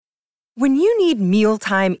When you need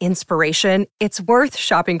mealtime inspiration, it's worth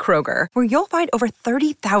shopping Kroger, where you'll find over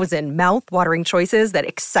 30,000 mouth-watering choices that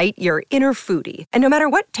excite your inner foodie. And no matter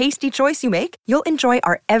what tasty choice you make, you'll enjoy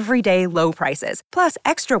our everyday low prices, plus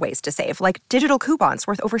extra ways to save, like digital coupons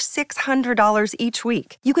worth over $600 each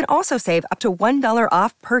week. You can also save up to $1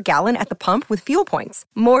 off per gallon at the pump with fuel points.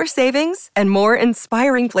 More savings and more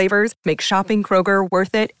inspiring flavors make shopping Kroger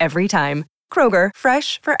worth it every time. Kroger,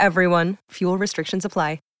 fresh for everyone. Fuel restrictions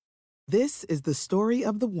apply. This is the story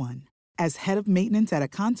of the one. As head of maintenance at a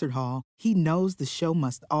concert hall, he knows the show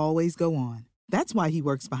must always go on. That's why he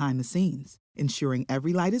works behind the scenes, ensuring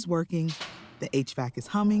every light is working, the HVAC is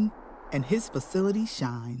humming, and his facility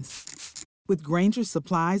shines. With Grainger's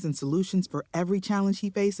supplies and solutions for every challenge he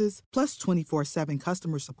faces, plus 24/7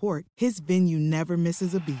 customer support, his venue never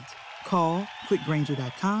misses a beat. Call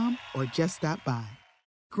quickgrainger.com or just stop by.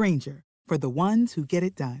 Grainger, for the ones who get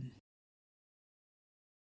it done.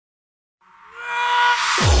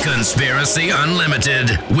 Conspiracy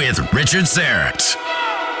Unlimited with Richard Syrett.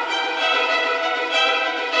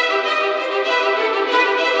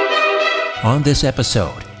 On this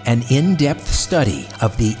episode, an in-depth study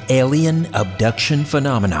of the alien abduction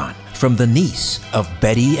phenomenon from the niece of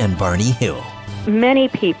Betty and Barney Hill. Many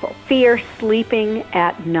people fear sleeping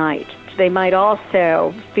at night. They might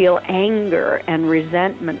also feel anger and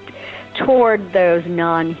resentment toward those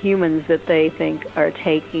non-humans that they think are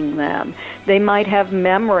taking them. They might have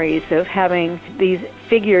memories of having these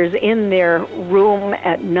figures in their room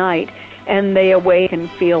at night, and they awake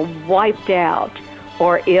and feel wiped out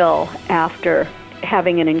or ill after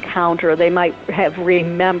having an encounter. They might have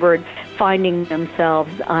remembered finding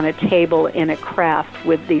themselves on a table in a craft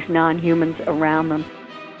with these non-humans around them.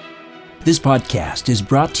 This podcast is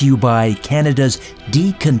brought to you by Canada's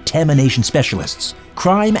decontamination specialists,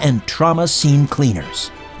 Crime and Trauma Scene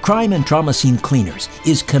Cleaners. Crime and Trauma Scene Cleaners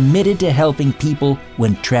is committed to helping people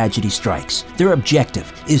when tragedy strikes. Their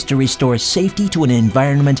objective is to restore safety to an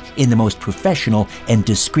environment in the most professional and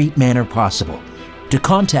discreet manner possible. To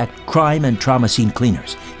contact Crime and Trauma Scene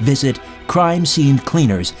Cleaners, visit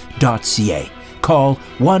crimescenecleaners.ca. Call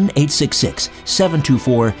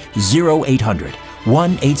 1-866-724-0800,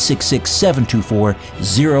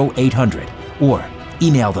 1-866-724-0800, or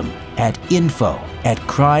email them at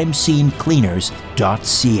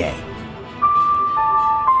info@crimescenecleaners.ca.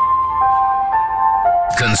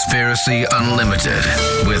 Conspiracy Unlimited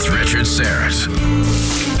with Richard Syrett.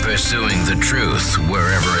 Pursuing the truth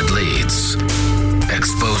wherever it leads.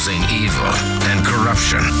 Exposing evil and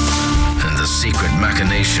corruption and the secret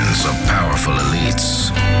machinations of powerful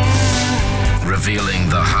elites. Revealing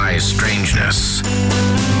the high strangeness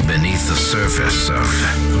beneath the surface of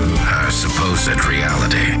our supposed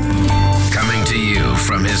reality. Coming to you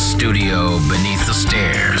from his studio beneath the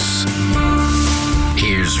stairs,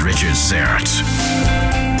 here's Richard Syrett.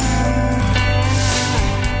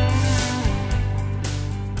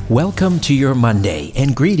 Welcome to your Monday,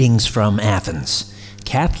 and greetings from Athens.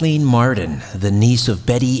 Kathleen Marden, the niece of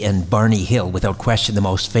Betty and Barney Hill, without question the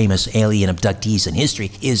most famous alien abductees in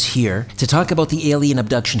history, is here to talk about the alien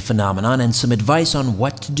abduction phenomenon and some advice on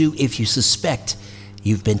what to do if you suspect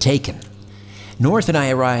you've been taken. North and I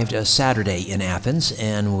arrived Saturday in Athens,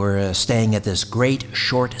 and we're staying at this great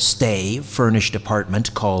short stay furnished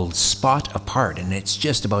apartment called Spot Apart, and it's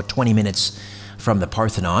just about 20 minutes from the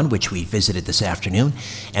Parthenon, which we visited this afternoon,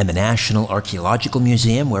 and the National Archaeological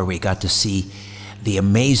Museum, where we got to see the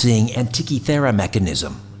amazing Antikythera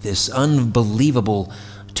mechanism, this unbelievable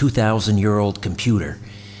 2,000-year-old computer.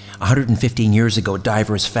 115 years ago,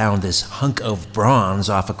 divers found this hunk of bronze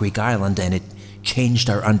off a Greek island, and it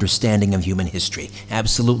changed our understanding of human history.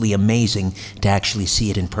 Absolutely amazing to actually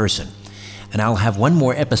see it in person. And I'll have one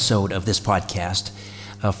more episode of this podcast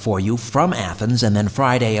for you from Athens, and then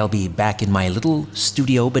Friday I'll be back in my little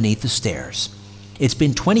studio beneath the stairs. It's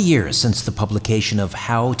been 20 years since the publication of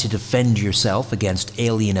How to Defend Yourself Against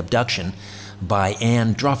Alien Abduction by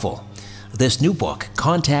Anne Druffel. This new book,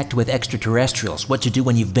 Contact with Extraterrestrials, What to Do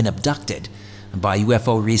When You've Been Abducted, by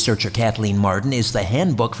UFO researcher Kathleen Marden, is the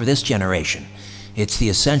handbook for this generation. It's the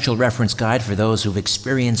essential reference guide for those who've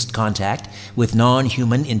experienced contact with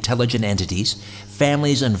non-human intelligent entities,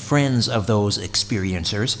 families and friends of those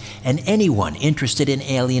experiencers, and anyone interested in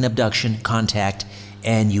alien abduction, contact,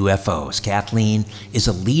 and UFOs. Kathleen is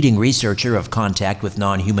a leading researcher of contact with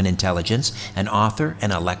non-human intelligence, an author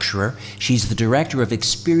and a lecturer. She's the director of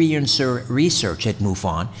experiencer research at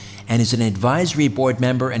MUFON and is an advisory board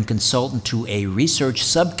member and consultant to a research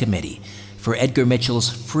subcommittee for Edgar Mitchell's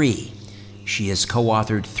Free. She has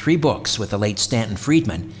co-authored 3 books with the late Stanton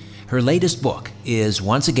Friedman. Her latest book is,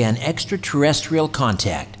 once again, Extraterrestrial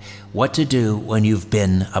Contact, What to do when you've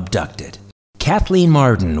been abducted. Kathleen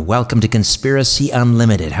Marden, welcome to Conspiracy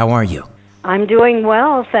Unlimited. How are you? I'm doing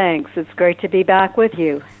well, thanks. It's great to be back with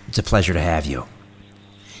you. It's a pleasure to have you.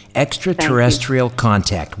 Extraterrestrial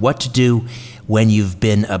contact. What to do when you've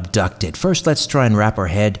been abducted. First, let's try and wrap our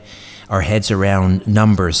heads around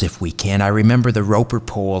numbers if we can. I remember the Roper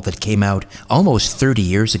poll that came out almost 30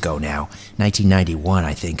 years ago now, 1991,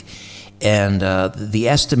 I think. And the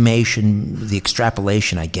estimation, the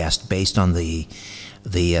extrapolation, I guess, based on the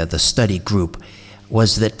study group,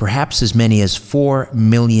 was that perhaps as many as 4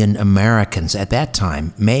 million Americans at that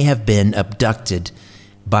time may have been abducted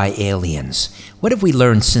by aliens. What have we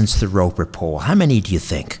learned since the Roper poll? How many do you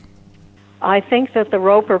think? I think that the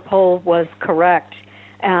Roper poll was correct,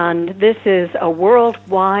 and this is a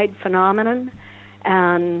worldwide phenomenon,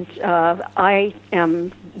 and I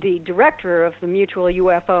am the director of the Mutual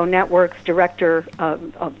UFO Network's director of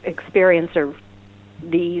Experiencer,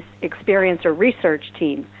 the Experiencer research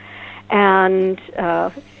team. And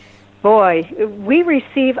we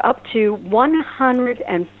receive up to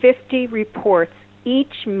 150 reports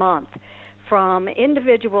each month from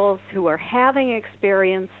individuals who are having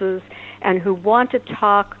experiences and who want to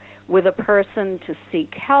talk with a person to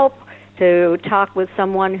seek help, to talk with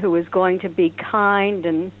someone who is going to be kind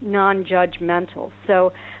and non-judgmental.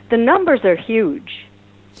 So the numbers are huge.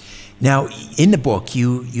 Now, in the book,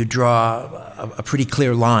 you draw a pretty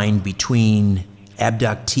clear line between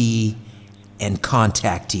abductee and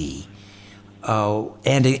contactee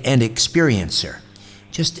and experiencer.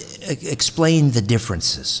 Just explain the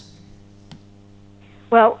differences.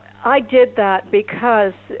 Well, I did that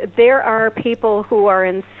because there are people who are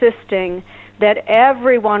insisting that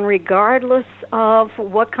everyone, regardless of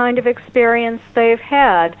what kind of experience they've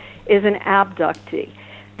had, is an abductee.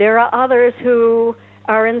 There are others who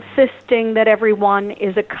are insisting that everyone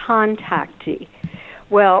is a contactee.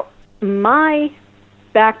 Well, my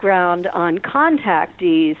background on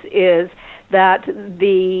contactees is that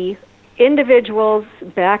the individuals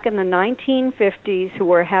back in the 1950s who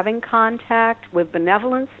were having contact with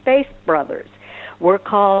benevolent space brothers were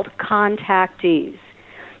called contactees.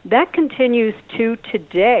 That continues to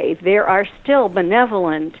today. There are still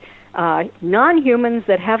benevolent non-humans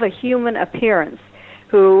that have a human appearance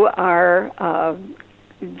who are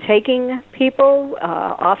taking people,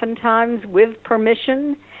 oftentimes with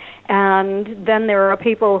permission, and then there are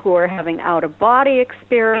people who are having out-of-body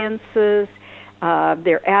experiences,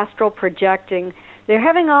 they're astral projecting. They're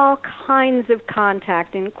having all kinds of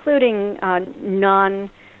contact, including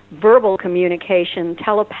non-verbal communication,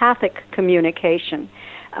 telepathic communication.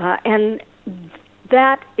 And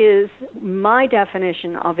that is my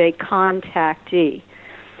definition of a contactee.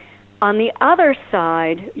 On the other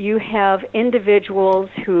side, you have individuals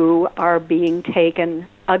who are being taken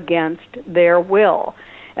against their will.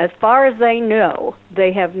 As far as they know,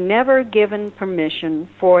 they have never given permission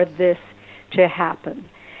for this to happen.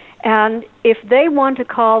 And if they want to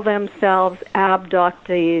call themselves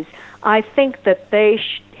abductees, I think that they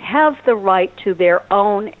have the right to their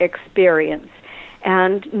own experience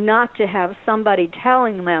and not to have somebody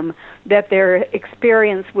telling them that their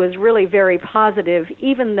experience was really very positive,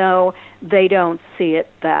 even though they don't see it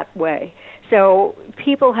that way. So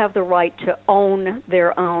people have the right to own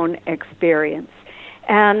their own experience.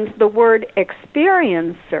 And the word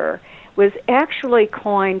experiencer was actually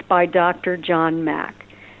coined by Dr. John Mack.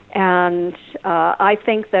 And I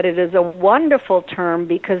think that it is a wonderful term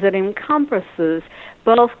because it encompasses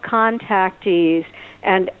both contactees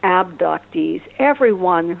and abductees,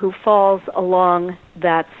 everyone who falls along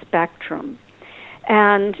that spectrum.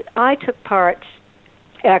 And I took part,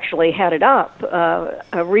 actually headed up,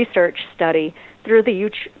 a research study through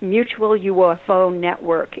the Mutual UFO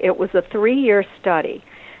Network. It was a 3-year study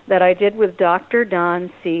that I did with Dr.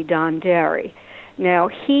 Don C. Donderi. Now,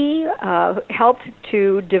 he helped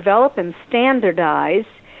to develop and standardize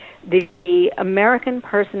the American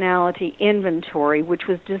Personality Inventory, which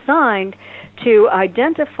was designed to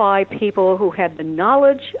identify people who had the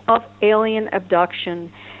knowledge of alien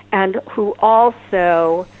abduction and who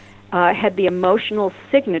also had the emotional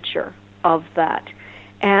signature of that.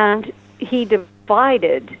 And he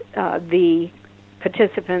divided the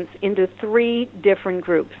participants into 3 different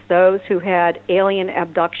groups: those who had alien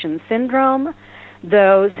abduction syndrome,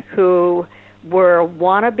 those who were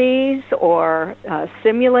wannabes or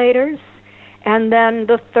simulators, and then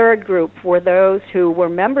the third group were those who were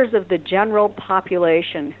members of the general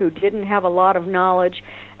population who didn't have a lot of knowledge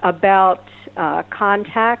about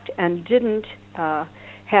contact and didn't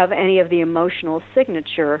have any of the emotional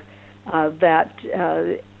signature that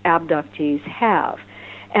abductees have.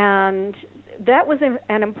 And that was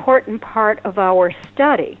an important part of our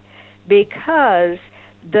study because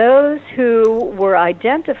those who were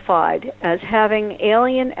identified as having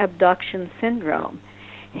alien abduction syndrome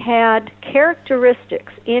had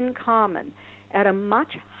characteristics in common at a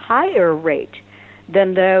much higher rate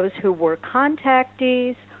than those who were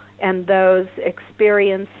contactees and those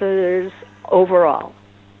experiencers overall.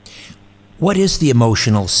 What is the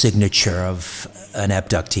emotional signature of an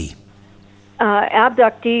abductee?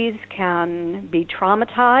 Abductees can be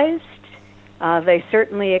traumatized. They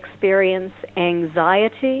certainly experience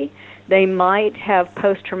anxiety. They might have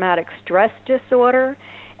post-traumatic stress disorder.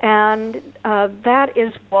 And that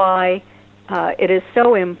is why it is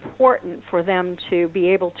so important for them to be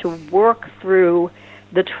able to work through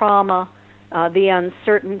the trauma, the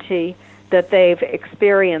uncertainty that they've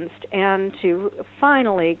experienced, and to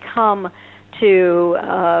finally come to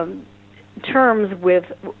terms with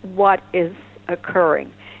what is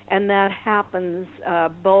occurring. And that happens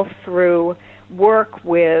both through work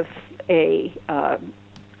with a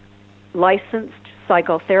licensed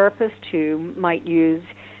psychotherapist who might use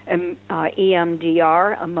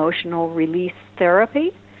EMDR, emotional release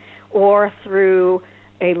therapy, or through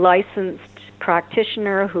a licensed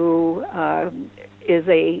practitioner who is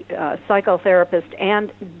a psychotherapist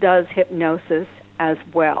and does hypnosis as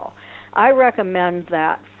well. I recommend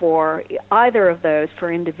that for either of those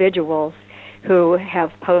for individuals who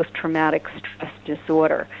have post-traumatic stress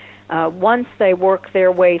disorder. Once they work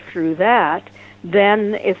their way through that,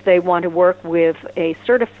 then if they want to work with a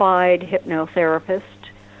certified hypnotherapist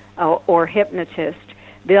or hypnotist,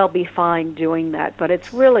 they'll be fine doing that. But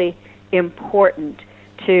it's really important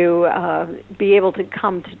to be able to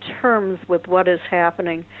come to terms with what is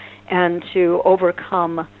happening and to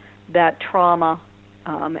overcome that trauma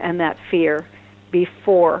and that fear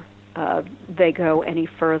before they go any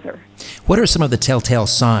further. What are some of the telltale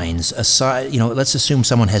signs? Aside, let's assume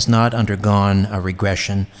someone has not undergone a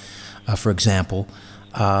regression, for example.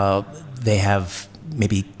 They have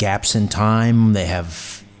maybe gaps in time. They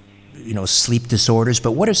have, sleep disorders.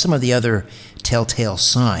 But what are some of the other telltale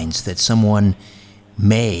signs that someone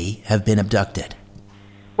may have been abducted?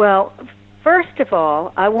 Well, first of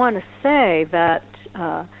all, I want to say that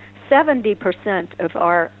 70% of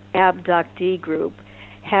our abductee group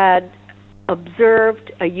had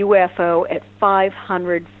observed a UFO at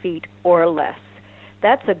 500 feet or less.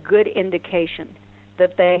 That's a good indication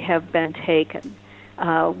that they have been taken.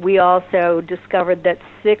 We also discovered that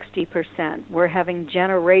 60% were having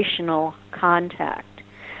generational contact.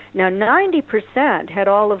 Now, 90% had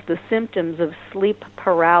all of the symptoms of sleep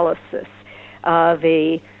paralysis,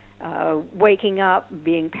 the waking up,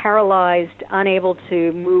 being paralyzed, unable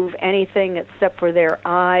to move anything except for their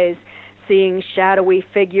eyes, seeing shadowy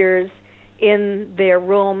figures in their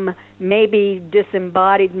room, maybe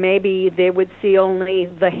disembodied, maybe they would see only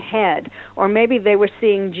the head, or maybe they were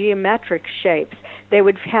seeing geometric shapes. They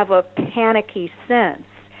would have a panicky sense.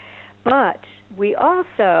 But we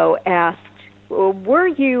also asked, were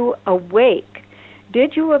you awake?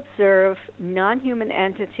 Did you observe non-human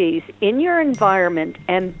entities in your environment,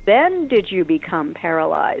 and then did you become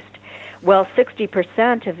paralyzed? Well,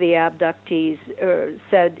 60% of the abductees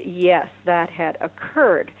said yes, that had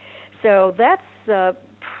occurred. So that's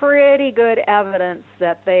pretty good evidence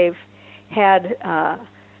that they've had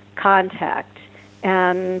contact.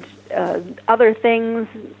 And other things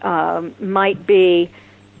might be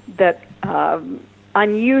that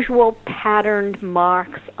unusual patterned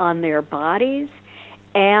marks on their bodies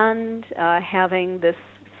and having this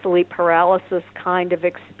sleep paralysis kind of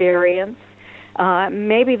experience.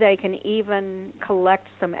 Maybe they can even collect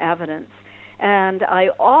some evidence. And I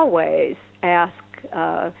always ask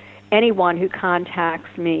anyone who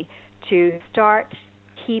contacts me to start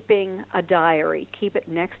keeping a diary. Keep it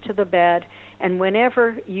next to the bed, and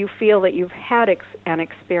whenever you feel that you've had an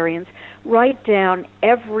experience, write down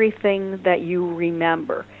everything that you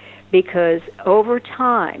remember, because over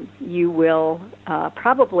time you will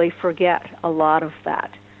probably forget a lot of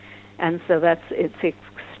that. And so it's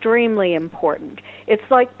extremely important. It's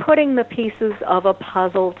like putting the pieces of a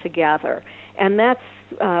puzzle together, and that's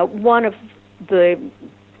one of the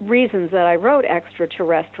reasons that I wrote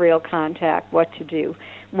Extraterrestrial Contact, What to Do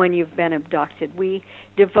When You've Been Abducted. We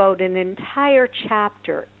devote an entire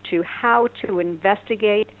chapter to how to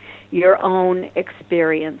investigate your own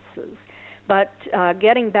experiences. But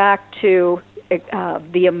getting back to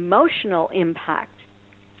the emotional impact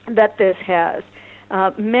that this has,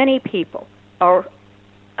 many people are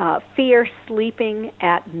fear sleeping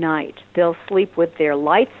at night. They'll sleep with their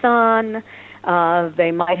lights on.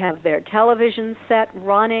 They might have their television set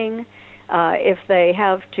running. If they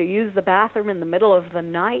have to use the bathroom in the middle of the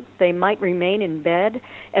night, they might remain in bed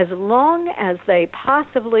as long as they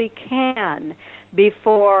possibly can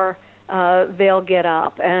before they'll get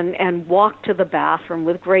up and walk to the bathroom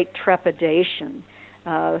with great trepidation.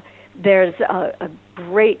 There's a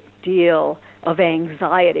great deal of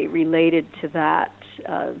anxiety related to that.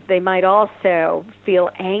 They might also feel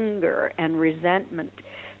anger and resentment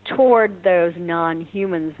toward those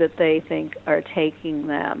non-humans that they think are taking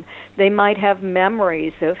them. They might have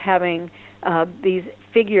memories of having these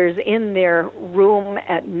figures in their room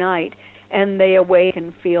at night, and they awake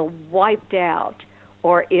and feel wiped out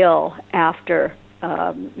or ill after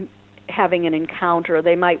having an encounter.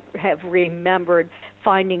 They might have remembered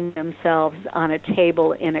finding themselves on a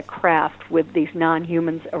table in a craft with these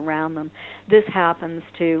non-humans around them. This happens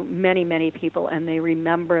to many, many people, and they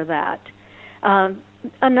remember that.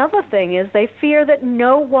 Another thing is they fear that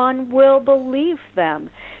no one will believe them.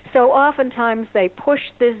 So oftentimes they push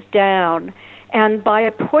this down, and by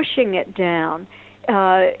pushing it down,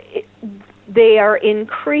 they are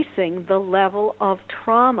increasing the level of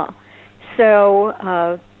trauma.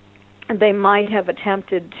 So they might have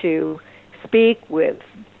attempted to speak with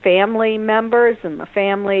family members, and the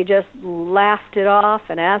family just laughed it off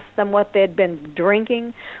and asked them what they'd been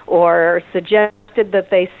drinking, or suggested that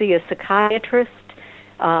they see a psychiatrist.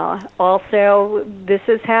 Also, this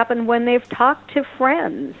has happened when they've talked to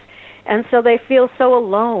friends, and so they feel so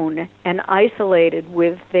alone and isolated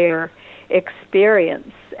with their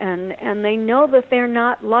experience, and they know that they're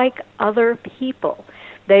not like other people.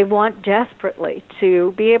 They want desperately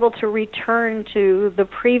to be able to return to the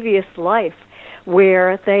previous life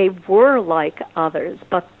where they were like others,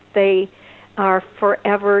 but they are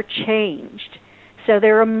forever changed. So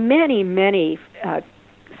there are many, many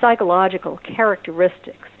psychological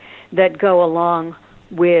characteristics that go along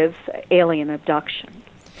with alien abduction.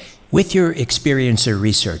 With your experiencer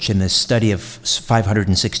research in this study of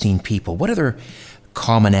 516 people, what other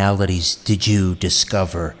commonalities did you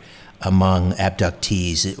discover among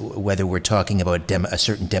abductees, whether we're talking about a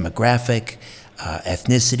certain demographic,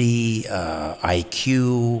 ethnicity,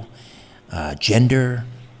 IQ, gender?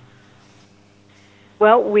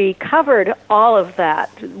 Well, we covered all of that.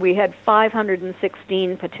 We had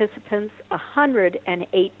 516 participants,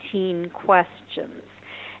 118 questions.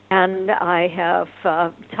 And I have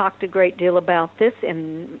talked a great deal about this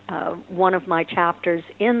in one of my chapters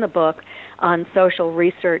in the book on social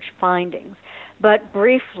research findings. But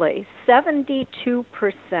briefly,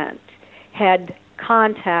 72% had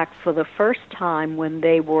contact for the first time when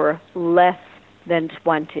they were less than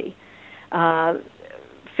 20.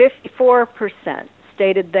 54%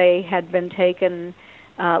 stated they had been taken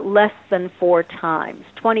less than 4 times,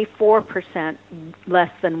 24%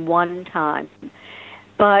 less than 1 time.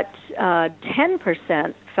 But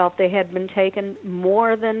 10% felt they had been taken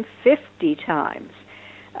more than 50 times.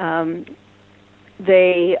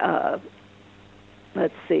 They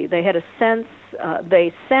had a sense,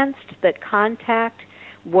 they sensed that contact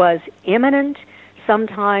was imminent.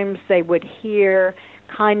 Sometimes they would hear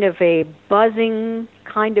kind of a buzzing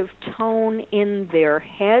kind of tone in their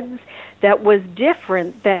heads that was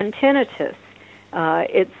different than tinnitus.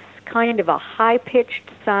 It's kind of a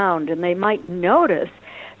high-pitched sound, and they might notice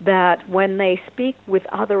that when they speak with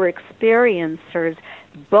other experiencers,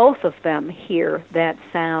 both of them hear that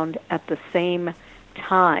sound at the same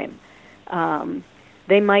time.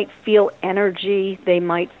 They might feel energy, they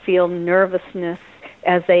might feel nervousness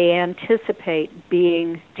as they anticipate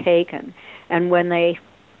being taken. And when they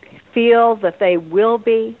feel that they will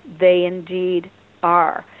be, they indeed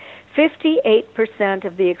are. 58%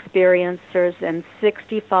 of the experiencers and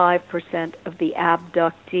 65% of the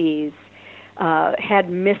abductees had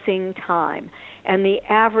missing time, and the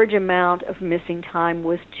average amount of missing time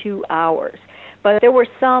was 2 hours. But there were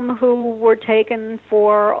some who were taken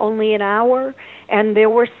for only an hour, and there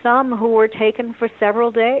were some who were taken for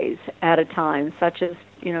several days at a time, such as,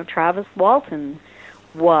 Travis Walton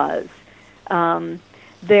was.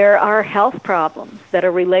 There are health problems that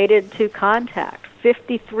are related to contact.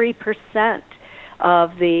 53%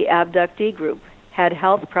 of the abductee group had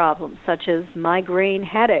health problems, such as migraine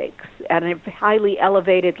headaches at a highly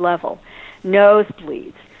elevated level,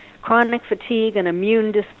 nosebleeds, chronic fatigue and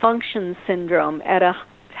immune dysfunction syndrome at a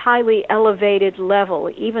highly elevated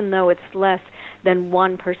level, even though it's less than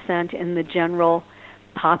 1% in the general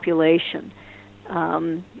population.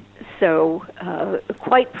 So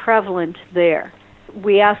quite prevalent there.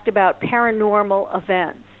 We asked about paranormal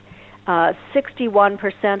events.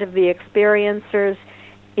 61% of the experiencers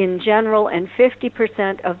in general and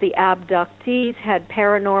 50% of the abductees had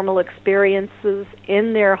paranormal experiences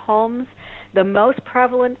in their homes. The most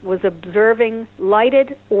prevalent was observing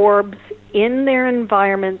lighted orbs in their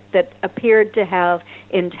environment that appeared to have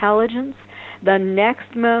intelligence. The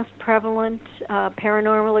next most prevalent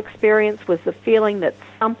paranormal experience was the feeling that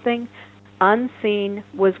something unseen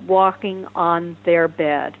was walking on their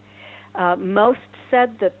bed. Most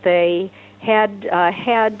said that they had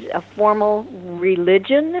had a formal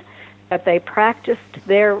religion, that they practiced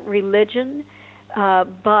their religion,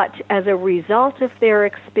 but as a result of their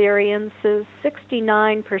experiences,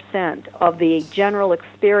 69% of the general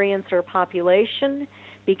experiencer population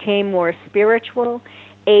became more spiritual.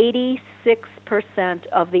 86%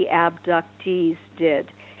 of the abductees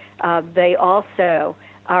did. They also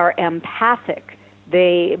are empathic.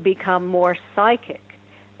 They become more psychic,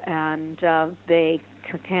 and they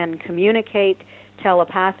can communicate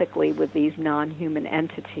telepathically with these non-human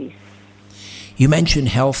entities. You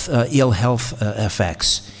mentioned ill health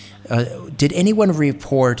effects. Did anyone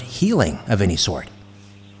report healing of any sort?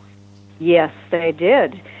 Yes, they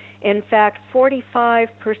did. In fact,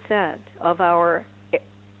 45% of our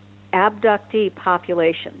abductee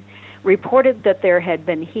population reported that there had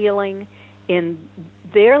been healing in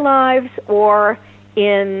their lives or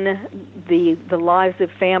in the lives of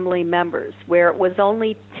family members, where it was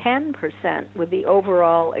only 10% with the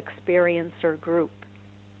overall experiencer group.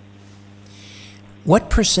 What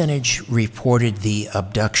percentage reported the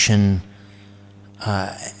abduction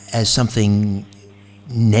as something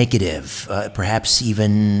negative, perhaps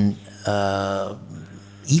even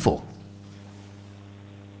evil?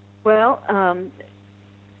 Well,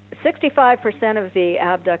 65% of the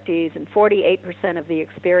abductees and 48% of the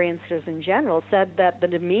experiencers in general said that the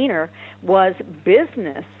demeanor was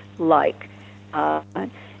business-like,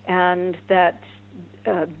 and that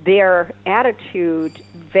their attitude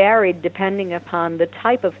varied depending upon the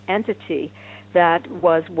type of entity that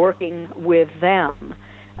was working with them.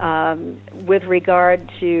 With regard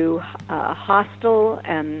to hostile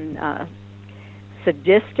and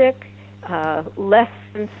sadistic, less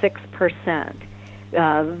than 6%.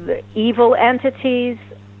 The evil entities,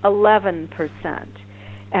 11%.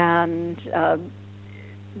 And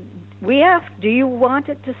we asked, do you want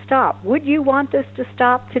it to stop? Would you want this to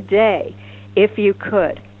stop today if you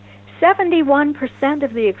could? 71%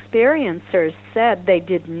 of the experiencers said they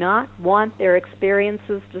did not want their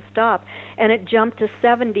experiences to stop, and it jumped to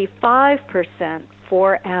 75%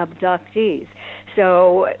 for abductees.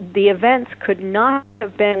 So the events could not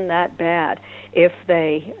have been that bad if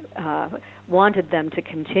they wanted them to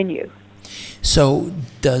continue. So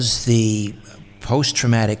does the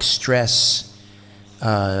post-traumatic stress,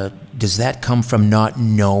 does that come from not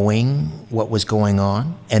knowing what was going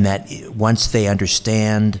on, and that once they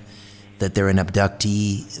understand that they're an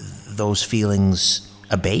abductee, those feelings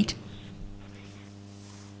abate?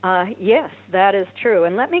 Yes, that is true.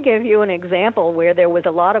 And let me give you an example where there was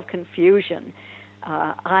a lot of confusion.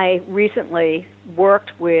 I recently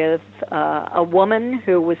worked with a woman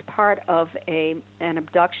who was part of an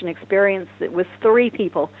abduction experience. It was 3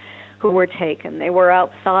 people who were taken. They were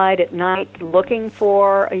outside at night looking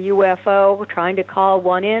for a UFO, trying to call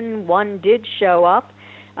one in. One did show up.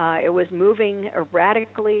 It was moving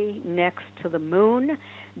erratically next to the moon.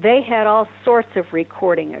 They had all sorts of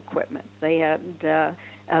recording equipment. They had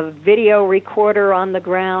a video recorder on the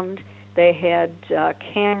ground. They had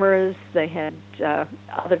cameras. They had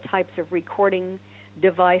other types of recording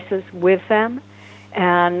devices with them.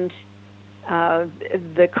 And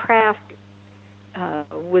the craft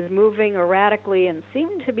was moving erratically and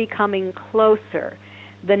seemed to be coming closer.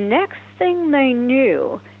 The next thing they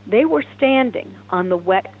knew, they were standing on the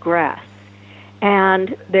wet grass,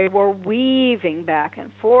 and they were weaving back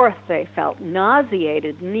and forth. They felt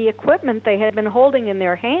nauseated, and the equipment they had been holding in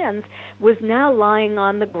their hands was now lying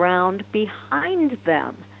on the ground behind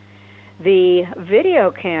them. The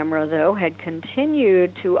video camera, though, had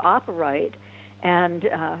continued to operate and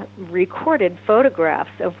recorded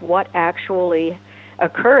photographs of what actually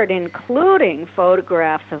occurred, including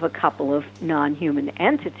photographs of a couple of non-human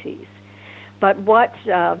entities. But what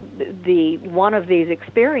one of these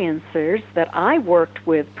experiencers that I worked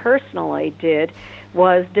with personally did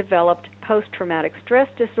was developed post-traumatic stress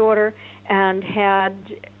disorder and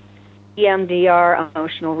had EMDR,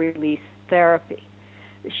 emotional release therapy.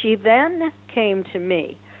 She then came to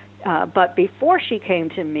me, but before she came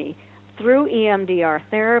to me, through EMDR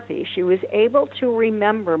therapy, she was able to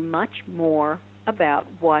remember much more about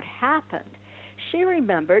what happened. She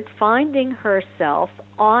remembered finding herself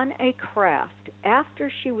on a craft after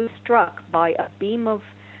she was struck by a beam of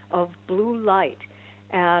blue light.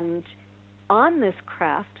 And on this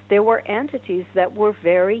craft, there were entities that were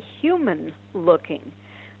very human-looking.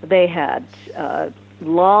 They had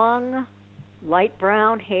long light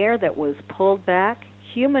brown hair that was pulled back,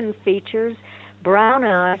 human features, brown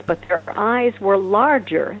eyes, but their eyes were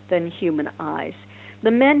larger than human eyes.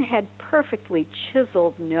 The men had perfectly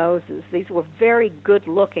chiseled noses. These were very good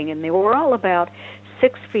looking, and they were all about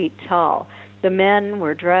 6 feet tall. The men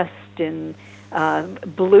were dressed in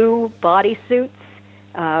blue bodysuits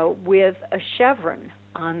with a chevron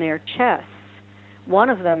on their chests. One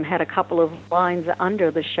of them had a couple of lines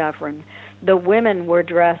under the chevron. The women were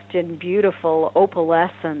dressed in beautiful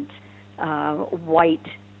opalescent white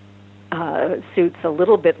suits, a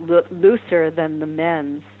little bit looser than the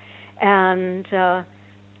men's. And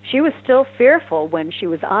she was still fearful when she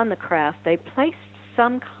was on the craft. They placed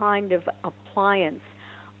some kind of appliance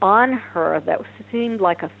on her that seemed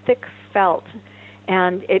like a thick felt,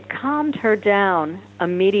 and it calmed her down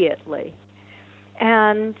immediately.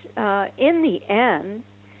 And in the end,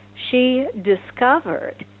 she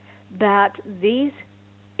discovered that these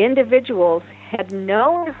individuals had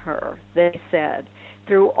known her, they said,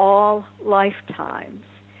 through all lifetimes.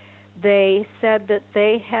 They said that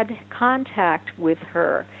they had contact with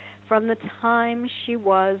her from the time she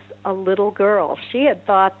was a little girl. She had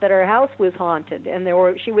thought that her house was haunted and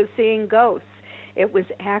she was seeing ghosts. It was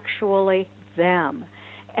actually them.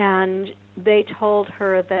 And they told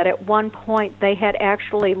her that at one point they had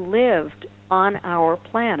actually lived on our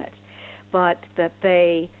planet, but that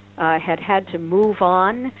they had to move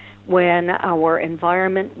on when our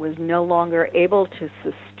environment was no longer able to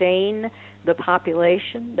sustain the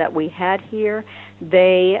population that we had here.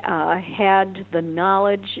 They had the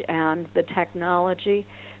knowledge and the technology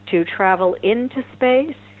to travel into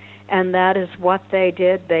space, and that is what they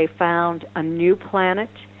did. They found a new planet,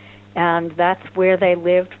 and that's where they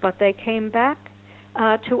lived, but they came back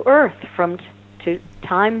to Earth from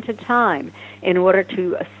time to time in order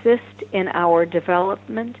to assist in our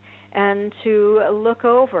development and to look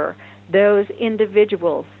over those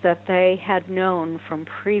individuals that they had known from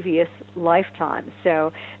previous lifetimes.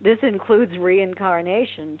 So this includes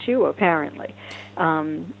reincarnation, too, apparently.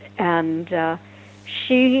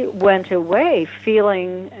 She went away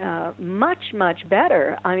feeling much, much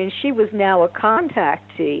better. I mean, she was now a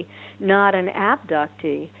contactee, not an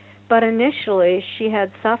abductee. But initially, she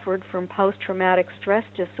had suffered from post-traumatic stress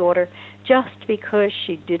disorder just because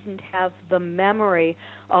she didn't have the memory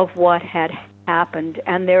of what had happened.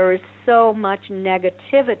 And there is so much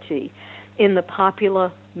negativity in the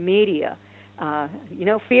popular media.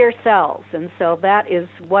 Fear sells. And so that is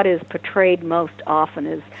what is portrayed most often,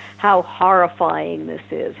 is how horrifying this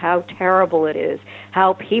is, how terrible it is,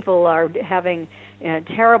 how people are having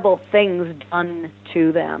terrible things done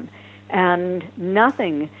to them. And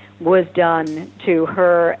nothing was done to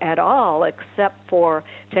her at all except for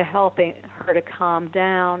to helping her to calm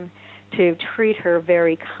down, to treat her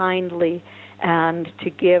very kindly, and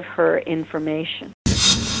to give her information.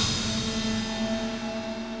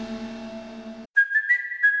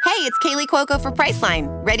 Hey, it's Kaylee Cuoco for Priceline.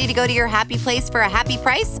 Ready to go to your happy place for a happy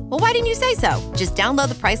price? Well, why didn't you say so? Just download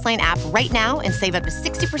the Priceline app right now and save up to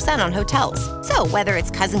 60% on hotels. So whether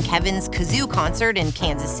it's Cousin Kevin's Kazoo Concert in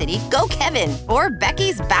Kansas City, go Kevin, or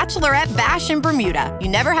Becky's Bachelorette Bash in Bermuda, you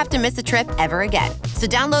never have to miss a trip ever again. So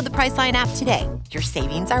download the Priceline app today. Your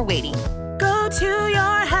savings are waiting. Go to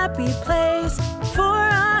your happy place for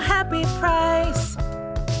a happy price.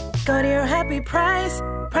 Go to your happy price,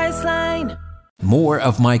 Priceline. More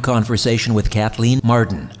of my conversation with Kathleen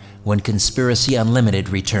Marden when Conspiracy Unlimited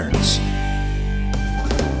returns.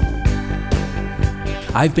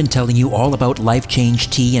 I've been telling you all about Life Change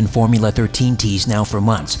Tea and Formula 13 teas now for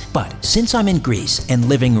months, but since I'm in Greece and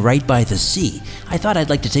living right by the sea, I thought I'd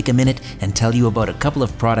like to take a minute and tell you about a couple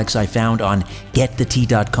of products I found on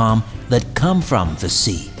getthetea.com that come from the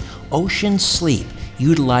sea. Ocean Sleep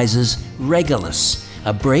utilizes Regulus,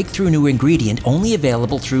 a breakthrough new ingredient only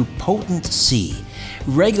available through Potent Sea.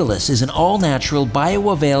 Regulus is an all-natural,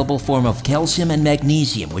 bioavailable form of calcium and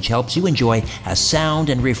magnesium, which helps you enjoy a sound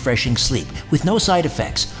and refreshing sleep with no side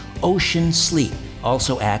effects. Ocean Sleep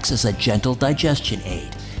also acts as a gentle digestion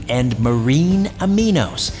aid. And marine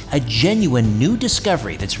aminos, a genuine new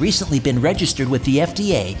discovery that's recently been registered with the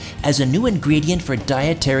FDA as a new ingredient for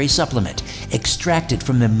dietary supplement. Extracted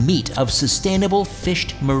from the meat of sustainable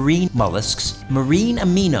fished marine mollusks, marine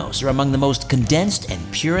aminos are among the most condensed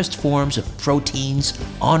and purest forms of proteins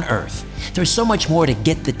on Earth. There's so much more to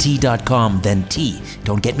getthetea.com than tea.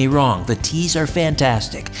 Don't get me wrong, the teas are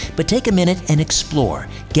fantastic. But take a minute and explore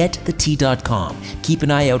getthetea.com. Keep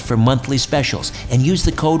an eye out for monthly specials and use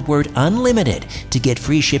the code word UNLIMITED to get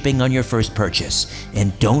free shipping on your first purchase.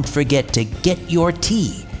 And don't forget to get your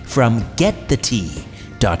tea from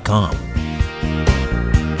getthetea.com.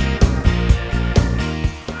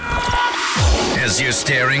 as you're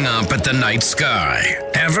staring up at the night sky.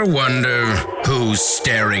 Ever wonder who's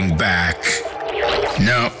staring back?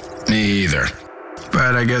 No, me either.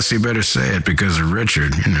 But I guess you better say it because of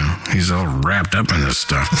Richard, he's all wrapped up in this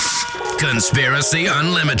stuff. Conspiracy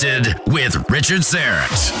Unlimited with Richard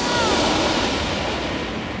Serrett.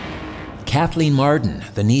 Kathleen Marden,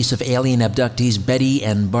 the niece of alien abductees Betty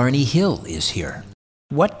and Barney Hill, is here.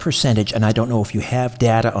 What percentage, and I don't know if you have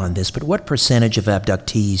data on this, but what percentage of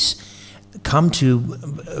abductees come to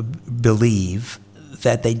believe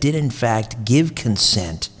that they did in fact give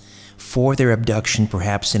consent for their abduction,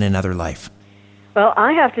 perhaps in another life? Well,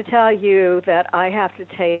 I have to tell you that I have to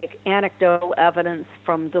take anecdotal evidence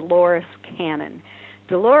from Dolores Cannon.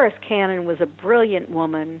 Dolores Cannon was a brilliant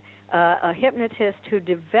woman, a hypnotist who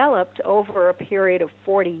developed over a period of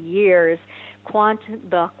 40 years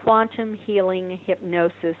the quantum healing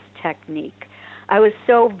hypnosis technique. I was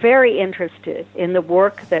so very interested in the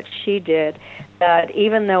work that she did that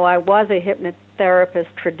even though I was a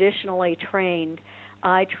hypnotherapist traditionally trained,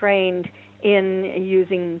 I trained in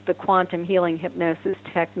using the quantum healing hypnosis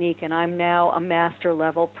technique, and I'm now a master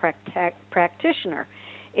level practitioner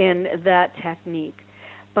in that technique.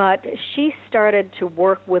 But she started to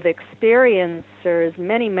work with experiencers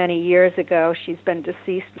many, many years ago. She's been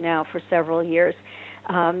deceased now for several years,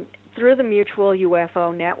 through the Mutual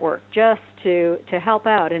UFO Network, just to help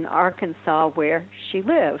out in Arkansas where she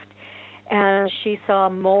lived. And she saw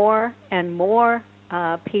more and more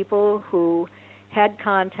people who had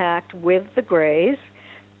contact with the Greys,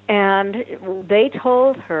 and they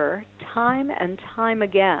told her time and time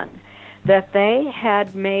again that they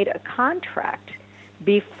had made a contract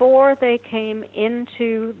before they came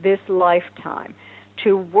into this lifetime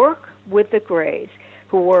to work with the Greys,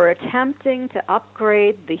 who were attempting to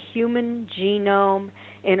upgrade the human genome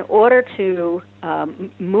in order to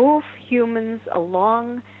move humans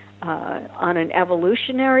along on an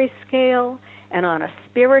evolutionary scale and on a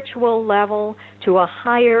spiritual level to a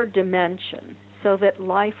higher dimension so that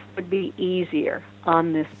life would be easier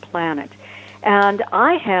on this planet. And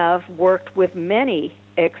I have worked with many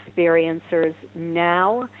experiencers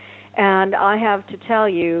now, and I have to tell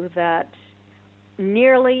you that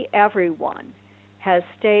nearly everyone has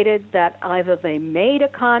stated that either they made a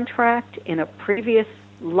contract in a previous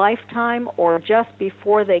lifetime or just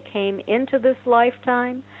before they came into this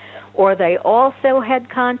lifetime, or they also had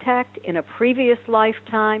contact in a previous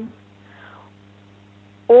lifetime,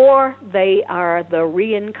 or they are the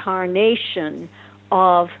reincarnation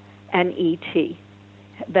of an ET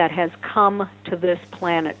that has come to this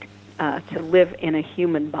planet to live in a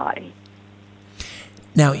human body.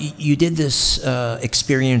 Now, you did this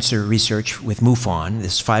experiencer research with MUFON,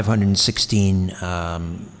 this 516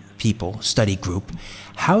 people study group.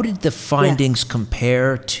 How did the findings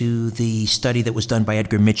compare to the study that was done by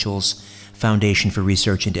Edgar Mitchell's Foundation for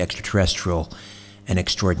Research into Extraterrestrial and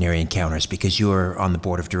Extraordinary Encounters? Because you're on the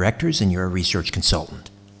board of directors and you're a research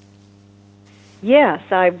consultant. Yes,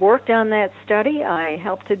 I worked on that study. I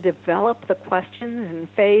helped to develop the questions in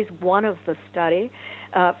phase 1 of the study.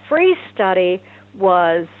 Free's study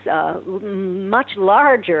was much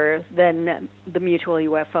larger than the Mutual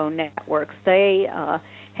UFO Networks. They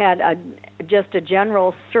had just a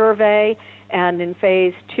general survey, and in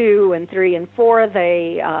phase 2 and 3 and 4,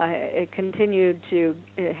 they continued to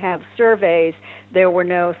have surveys. There were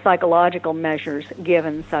no psychological measures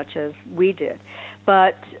given, such as we did.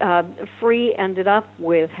 But Free ended up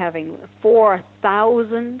with having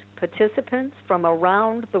 4,000 participants from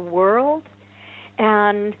around the world,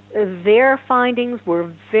 and their findings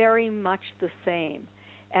were very much the same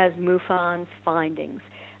as MUFON's findings.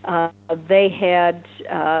 They had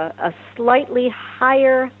a slightly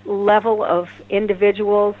higher level of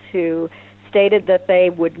individuals who stated that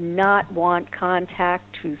they would not want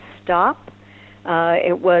contact to stop.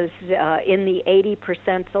 It was in the 80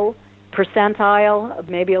 percentile,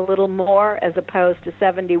 maybe a little more, as opposed to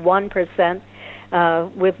 71%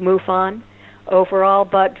 with MUFON overall.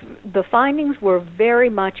 But the findings were very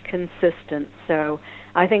much consistent, so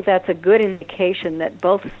I think that's a good indication that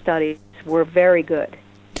both studies were very good.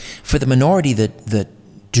 For the minority that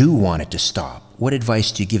do want it to stop, what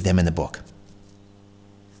advice do you give them in the book?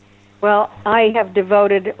 Well, I have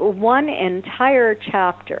devoted one entire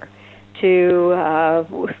chapter to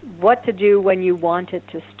what to do when you want it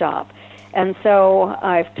to stop. And so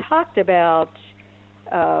I've talked about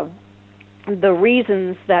the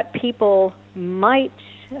reasons that people might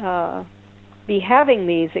be having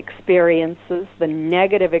these experiences, the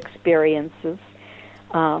negative experiences,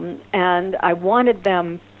 and I wanted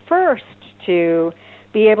them first to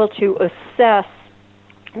be able to assess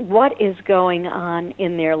what is going on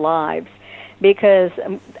in their lives. because,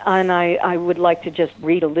 and I would like to just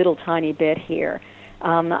read a little tiny bit here.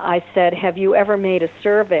 I said, have you ever made a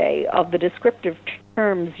survey of the descriptive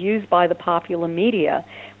terms used by the popular media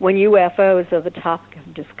when UFOs are the topic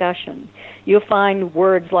of discussion? You'll find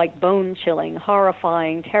words like bone-chilling,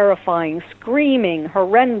 horrifying, terrifying, screaming,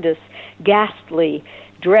 horrendous, ghastly,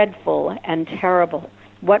 dreadful, and terrible.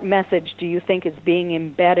 What message do you think is being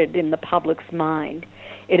embedded in the public's mind?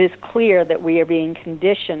 It is clear that we are being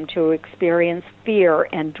conditioned to experience fear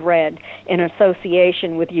and dread in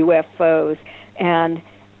association with UFOs and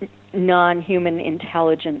non-human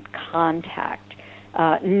intelligent contact.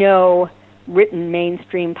 No written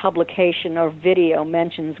mainstream publication or video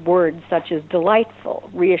mentions words such as delightful,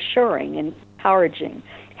 reassuring, encouraging,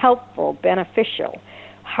 helpful, beneficial,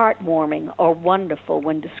 heartwarming, or wonderful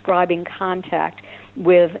when describing contact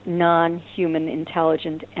with non-human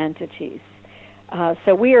intelligent entities.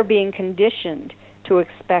 So we are being conditioned to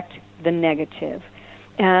expect the negative.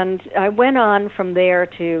 And I went on from there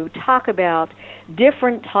to talk about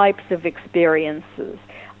different types of experiences.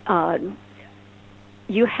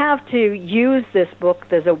 You have to use this book.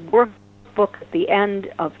 There's a workbook at the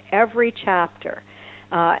end of every chapter.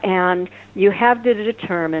 And you have to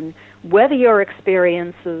determine whether your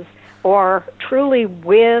experiences are truly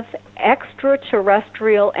with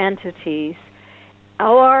extraterrestrial entities,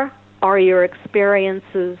 or are your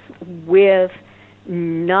experiences with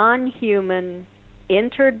non-human,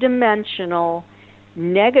 interdimensional,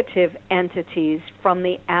 negative entities from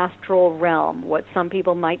the astral realm, what some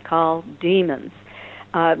people might call demons.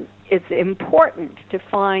 It's important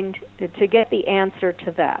to get the answer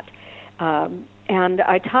to that. And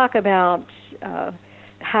I talk about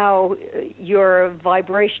how your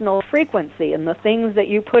vibrational frequency and the things that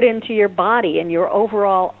you put into your body and your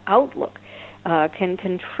overall outlook can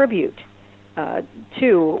contribute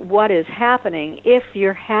to what is happening if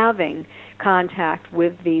you're having contact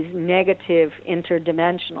with these negative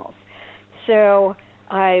interdimensionals. So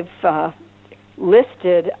I've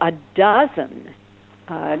listed a dozen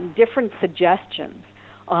different suggestions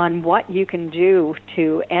on what you can do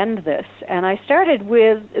to end this. And I started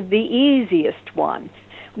with the easiest one,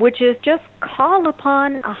 which is just call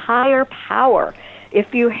upon a higher power.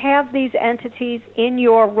 If you have these entities in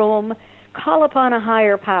your room, call upon a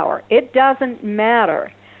higher power. It doesn't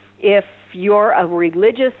matter if you're a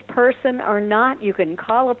religious person or not. You can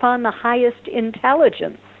call upon the highest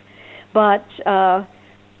intelligence. But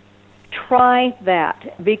try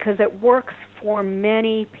that, because it works for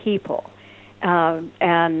many people.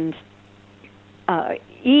 And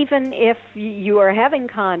even if you are having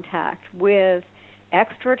contact with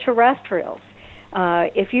extraterrestrials,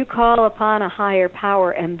 if you call upon a higher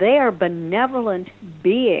power and they are benevolent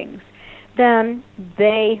beings, then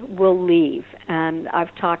they will leave. And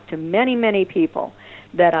I've talked to many, many people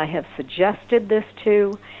that I have suggested this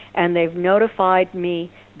to, and they've notified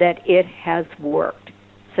me that it has worked.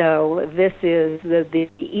 So this is the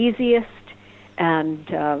easiest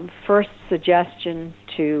and first suggestion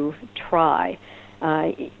to try.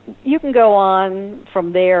 You can go on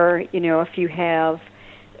from there, if you have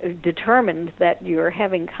determined that you're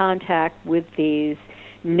having contact with these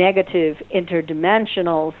negative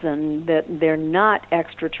interdimensionals and that they're not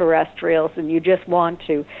extraterrestrials and you just want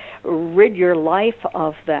to rid your life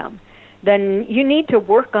of them, then you need to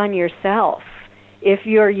work on yourself. If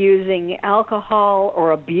you're using alcohol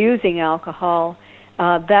or abusing alcohol,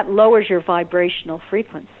 that lowers your vibrational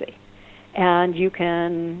frequency. And you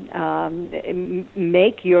can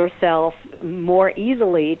make yourself more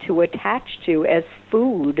easily to attach to as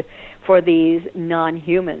food for these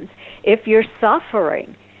non-humans. If you're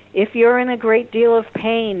suffering, if you're in a great deal of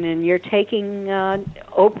pain and you're taking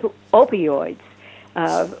opioids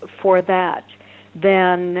for that,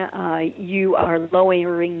 then you are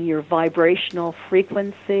lowering your vibrational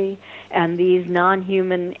frequency, and these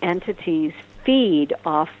non-human entities feed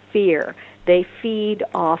off fear. They feed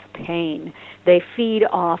off pain. They feed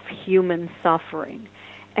off human suffering.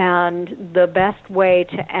 And the best way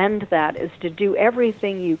to end that is to do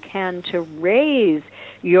everything you can to raise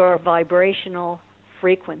your vibrational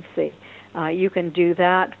frequency. You can do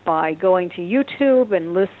that by going to YouTube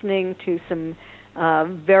and listening to some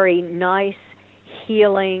very nice,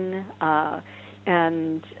 healing,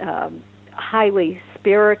 and highly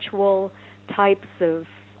spiritual types of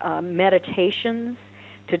meditations,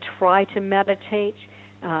 to try to meditate,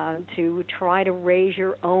 to try to raise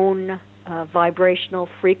your own vibrational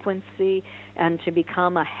frequency and to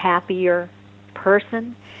become a happier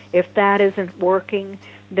person. If that isn't working,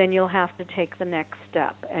 then you'll have to take the next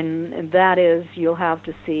step, and that is you'll have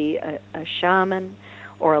to see a shaman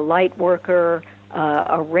or a light worker,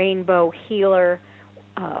 a rainbow healer,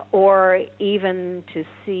 or even to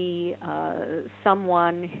see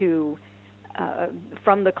someone who,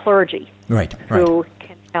 from the clergy, who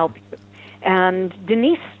can help you. And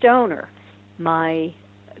Denise Stoner, my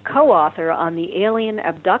co-author on the alien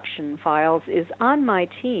abduction files, is on my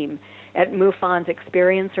team at MUFON's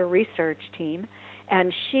Experiencer Research Team,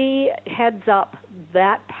 and she heads up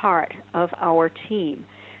that part of our team.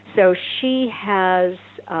 So she has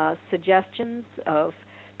suggestions of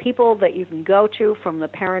people that you can go to from the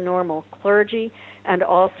paranormal clergy, and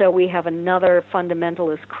also we have another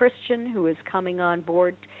fundamentalist Christian who is coming on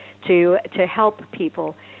board to help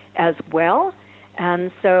people as well.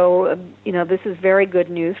 And so, this is very good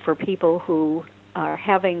news for people who are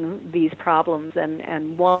having these problems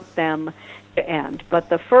and want them to end. But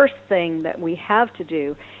the first thing that we have to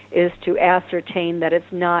do is to ascertain that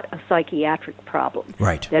it's not a psychiatric problem,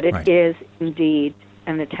 that it is indeed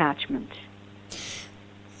an attachment.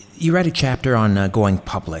 You read a chapter on going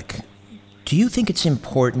public. Do you think it's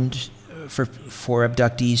important for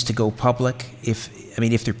abductees to go public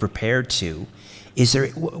if they're prepared to? Is there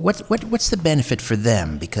what's the benefit for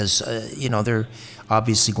them? Because they're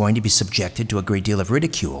obviously going to be subjected to a great deal of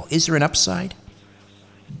ridicule. Is there an upside?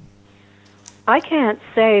 I can't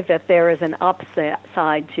say that there is an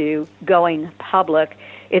upside to going public.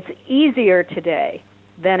 It's easier today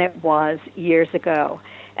than it was years ago.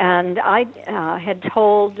 And I had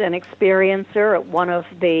told an experiencer at one of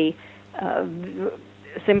the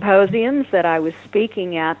symposiums that I was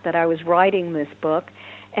speaking at that I was writing this book,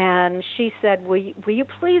 and she said, will you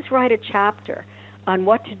please write a chapter on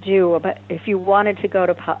what to do about if you wanted to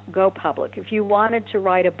go public, if you wanted to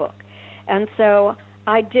write a book. And so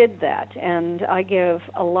I did that, and I give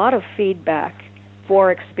a lot of feedback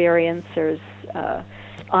for experiencers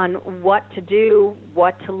on what to do,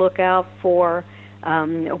 what to look out for,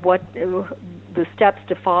 what the steps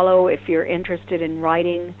to follow if you're interested in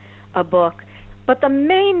writing a book. But the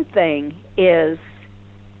main thing is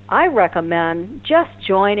I recommend just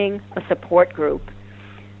joining a support group.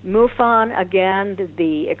 MUFON, again,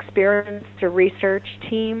 the Experiencer Research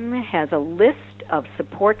Team, has a list of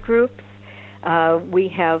support groups. We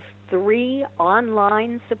have 3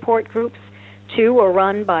 online support groups. 2 are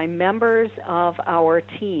run by members of our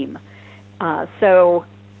team. So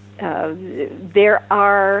there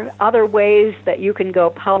are other ways that you can go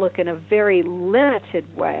public in a very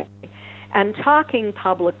limited way. And talking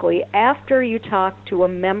publicly after you talk to a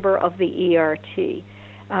member of the ERT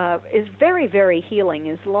is very, very healing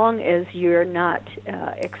as long as you're not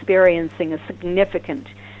experiencing a significant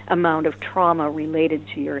amount of trauma related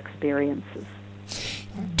to your experiences.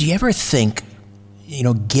 Do you ever think,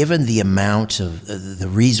 given the amount of the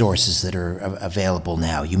resources that are available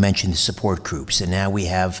now, you mentioned the support groups, and now we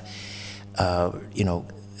have,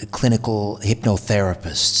 clinical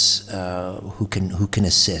hypnotherapists who can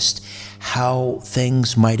assist, how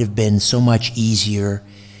things might have been so much easier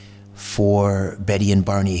for Betty and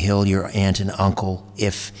Barney Hill, your aunt and uncle,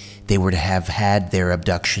 if they were to have had their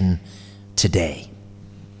abduction today?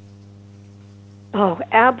 Oh,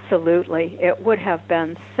 absolutely. It would have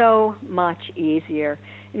been so much easier.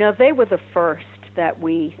 They were the first that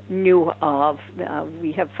we knew of.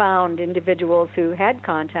 We have found individuals who had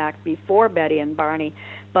contact before Betty and Barney,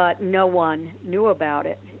 but no one knew about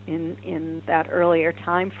it in that earlier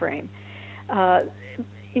time frame.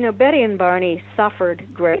 Betty and Barney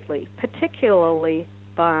suffered greatly, particularly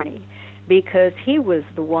Barney, because he was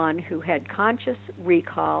the one who had conscious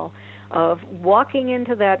recall of walking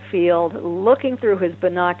into that field, looking through his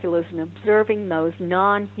binoculars and observing those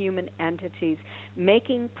non-human entities,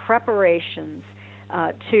 making preparations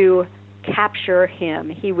to capture him.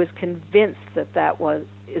 He was convinced that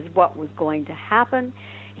is what was going to happen.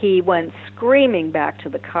 He went screaming back to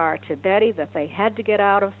the car to Betty that they had to get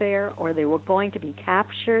out of there or they were going to be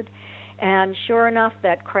captured. And sure enough,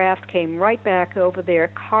 that craft came right back over their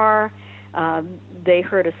car. They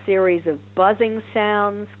heard a series of buzzing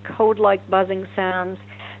sounds, code-like buzzing sounds,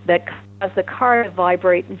 that caused the car to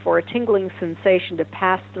vibrate and for a tingling sensation to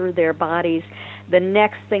pass through their bodies. The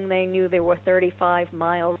next thing they knew, they were 35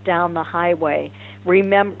 miles down the highway,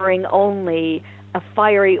 remembering only a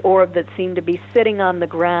fiery orb that seemed to be sitting on the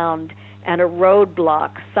ground and a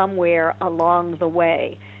roadblock somewhere along the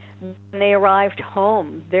way. When they arrived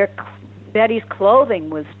home, Betty's clothing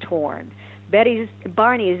was torn.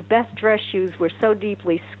 Barney's best dress shoes were so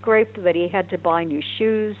deeply scraped that he had to buy new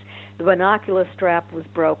shoes. The binocular strap was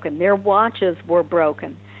broken. Their watches were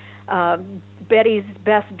broken. Betty's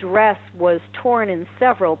best dress was torn in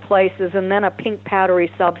several places, and then a pink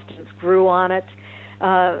powdery substance grew on it.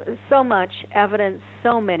 So much evidence,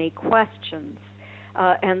 so many questions,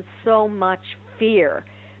 and so much fear.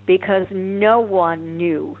 because no one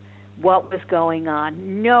knew what was going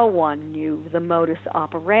on. No one knew the modus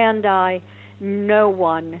operandi. No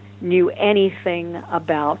one knew anything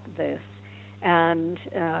about this. And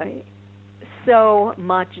so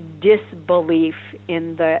much disbelief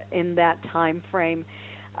in that time frame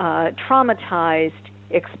traumatized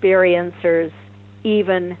experiencers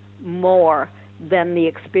even more than the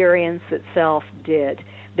experience itself did.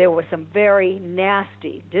 There were some very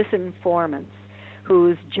nasty disinformants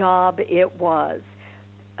whose job it was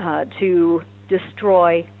to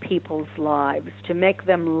destroy people's lives, to make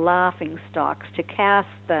them laughing stocks, to cast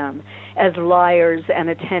them as liars and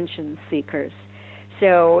attention seekers.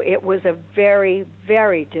 So it was a very,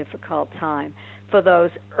 very difficult time for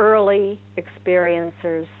those early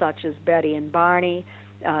experiencers such as Betty and Barney,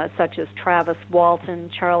 such as Travis Walton,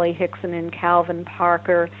 Charlie Hickson and Calvin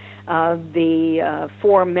Parker, the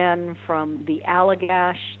four men from the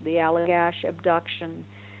Allagash abduction,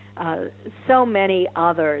 so many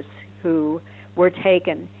others who were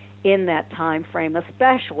taken in that time frame,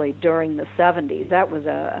 especially during the 70s. That was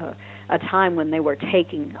a time when they were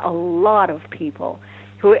taking a lot of people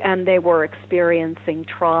and they were experiencing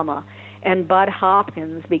trauma. And Bud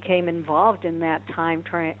Hopkins became involved in that time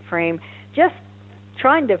frame, just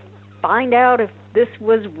trying to find out if this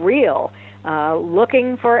was real,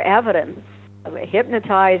 looking for evidence,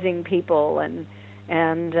 hypnotizing people and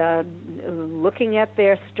looking at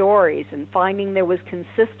their stories and finding there was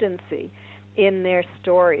consistency in their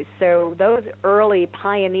stories. So those early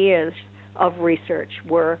pioneers of research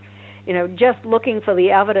were, just looking for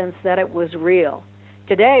the evidence that it was real.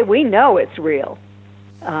 Today we know it's real,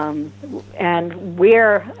 and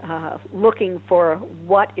we're looking for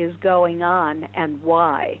what is going on and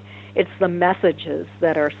why. It's the messages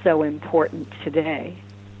that are so important today.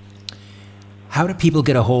 How do people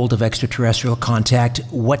get a hold of extraterrestrial contact?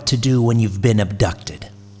 What to do when you've been abducted?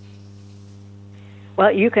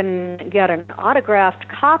 Well, you can get an autographed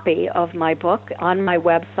copy of my book on my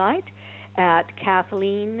website at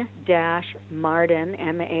Kathleen-Marden,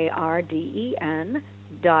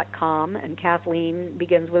 MARDEN.com, and Kathleen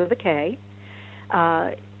begins with a K.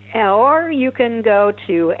 Or you can go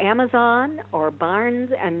to Amazon or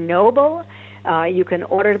Barnes & Noble. You can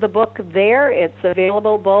order the book there. It's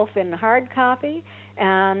available both in hard copy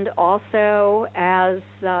and also as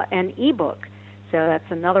an ebook. So that's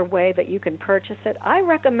another way that you can purchase it. I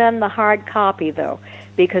recommend the hard copy, though,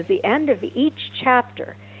 because the end of each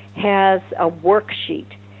chapter has a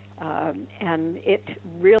worksheet, and it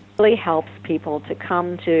really helps people to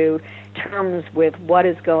come to terms with what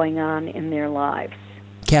is going on in their lives.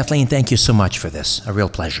 Kathleen, thank you so much for this. A real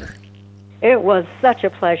pleasure. It was such a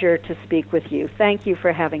pleasure to speak with you. Thank you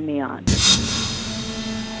for having me on.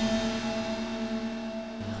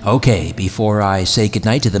 Okay, before I say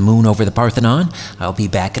goodnight to the moon over the Parthenon, I'll be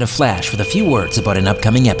back in a flash with a few words about an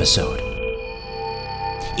upcoming episode.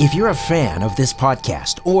 If you're a fan of this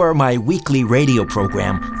podcast, or my weekly radio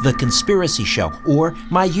program, The Conspiracy Show, or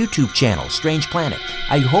my YouTube channel, Strange Planet,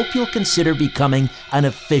 I hope you'll consider becoming an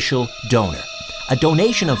official donor. A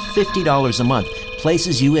donation of $50 a month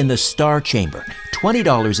places you in the Star Chamber.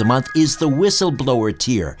 $20 a month is the Whistleblower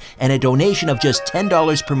tier, and a donation of just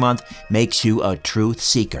 $10 per month makes you a truth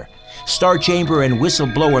seeker. Star Chamber and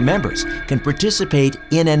Whistleblower members can participate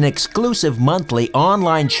in an exclusive monthly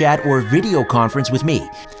online chat or video conference with me,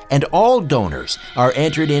 and all donors are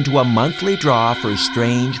entered into a monthly draw for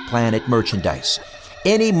Strange Planet merchandise.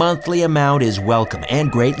 Any monthly amount is welcome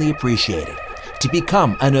and greatly appreciated. To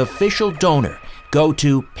become an official donor, go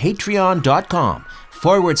to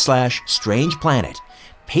patreon.com/Strange Planet.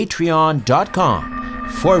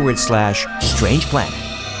 Patreon.com/Strange Planet.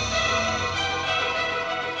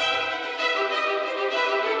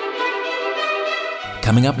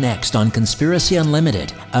 Coming up next on Conspiracy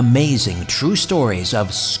Unlimited, amazing true stories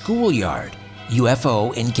of schoolyard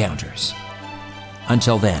UFO encounters.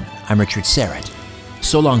 Until then, I'm Richard Serrett.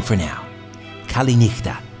 So long for now. Kali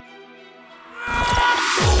Nichta.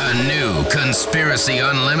 A new Conspiracy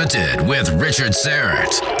Unlimited with Richard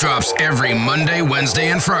Serrett drops every Monday, Wednesday,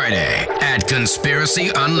 and Friday at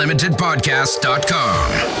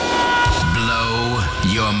conspiracyunlimitedpodcast.com. Blow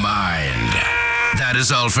your mind. That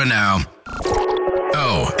is all for now.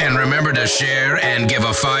 Oh, and remember to share and give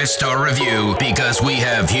a 5-star review because we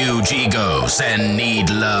have huge egos and need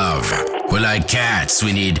love. We're like cats.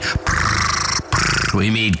 We need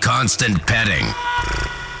constant petting.